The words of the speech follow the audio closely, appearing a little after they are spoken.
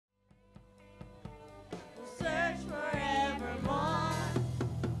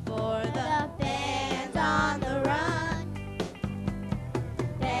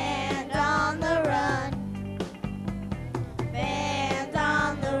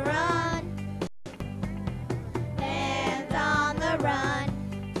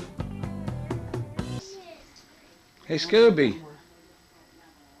Hey, Scooby.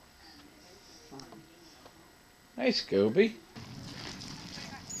 Hey, Scooby.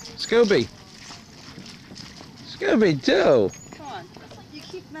 Scooby. Scooby-Doo. Come on. You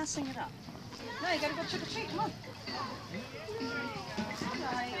keep messing it up. No, you gotta go trick or treat. Come on.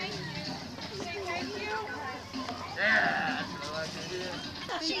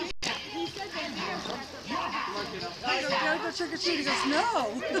 I gotta go trick or treat. He goes,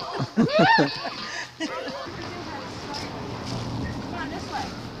 no. Come on, this way.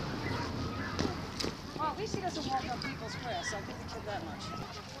 Well, at least he doesn't walk on people's grass, so I'll give the kid that much.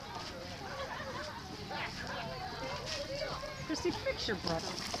 Christy, fix your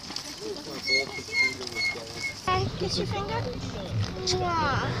brother. Hey, kiss your finger?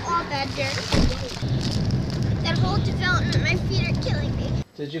 Mwah, all better. That whole development, my feet are killing me.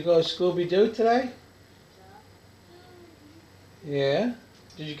 Did you go Scooby-Doo today? Yeah?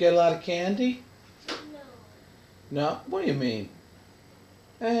 Did you get a lot of candy? No. No? What do you mean?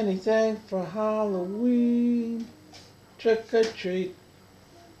 Anything for Halloween. Trick or treat.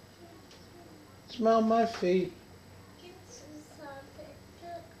 Smell my feet.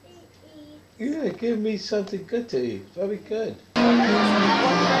 Yeah, give me something good to eat. Very good.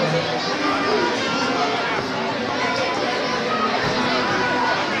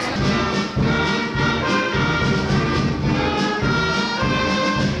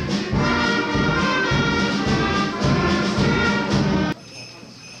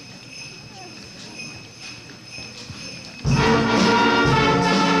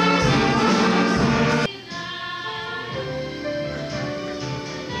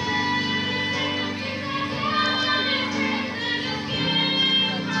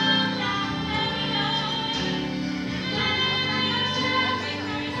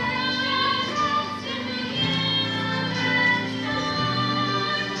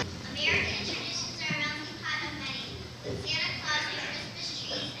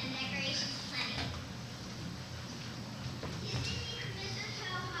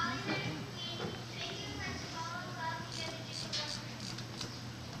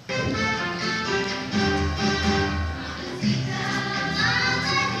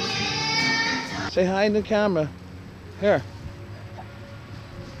 Say hi in the camera. Here.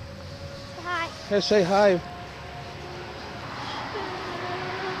 Hi. Here, say hi.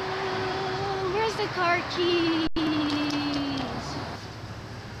 Where's the car keys?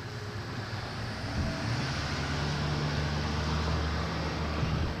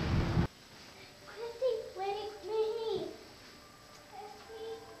 Christy, wait me.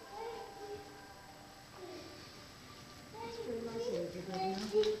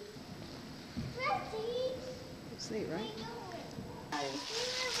 Looks neat, right?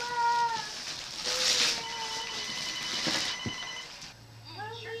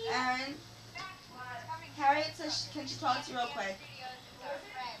 Aaron, Harriet says, can she talk to you real quick?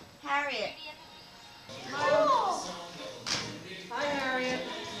 Harriet. Hi, Harriet.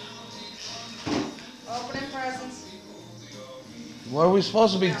 Opening presents. What are we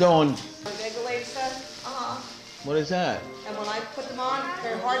supposed to be doing? Big lady said? What is that? And when I put them on,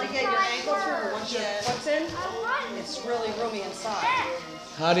 they're hard to get your ankle through, but once your foot's in, it's really roomy inside.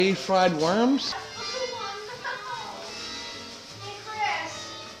 How to eat fried worms?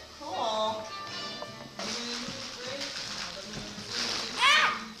 Cool.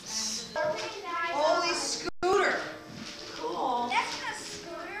 Holy scooter. Cool. That's not a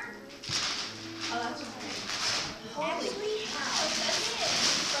scooter. Oh, that's okay. Holy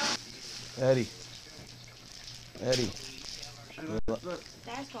cow. Eddie. Eddie.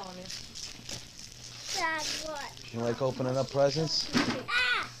 Dad's calling you. Dad, what? You like opening up presents?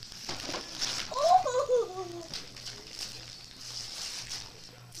 Ah! Ooh!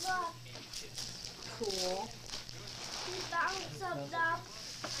 Look, Cool. you bounce them up.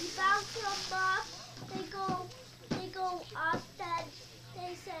 You bounce them up. They go up, then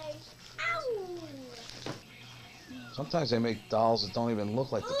they say, ow! Sometimes they make dolls that don't even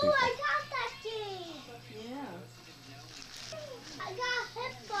look like the Ooh, people. I got that game. Yeah. I got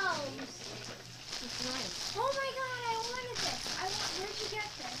hippos. That's nice. Oh my god, I wanted this. Where'd you get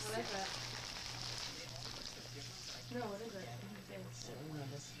this? What is that? No, what is it?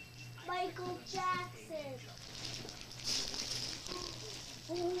 Michael Jackson.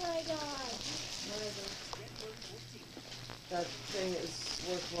 Oh my god. What is it? That thing is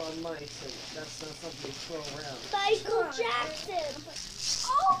worth a lot of money, so that's not something you throw around. Michael Jackson.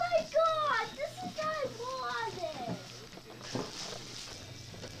 Oh my god, this is what I wanted.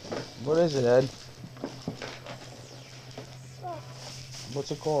 What is it, Ed? Look,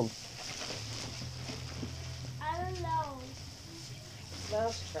 What's it called? I don't know.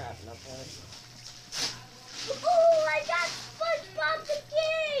 Mouse trap, not bad. Oh, I got SpongeBob the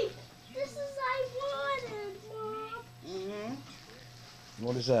game! This is I wanted, Mom. Mm-hmm.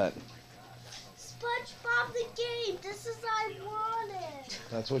 What is that? SpongeBob the game. This is I wanted.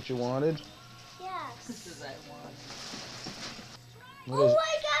 That's what you wanted? Yes. This is I want. What is,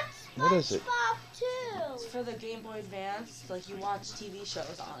 I got what is it? SpongeBob too. It's for the Game Boy Advance. Like you watch TV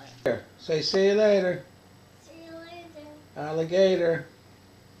shows on it. Here, say see you later. See you later. Alligator.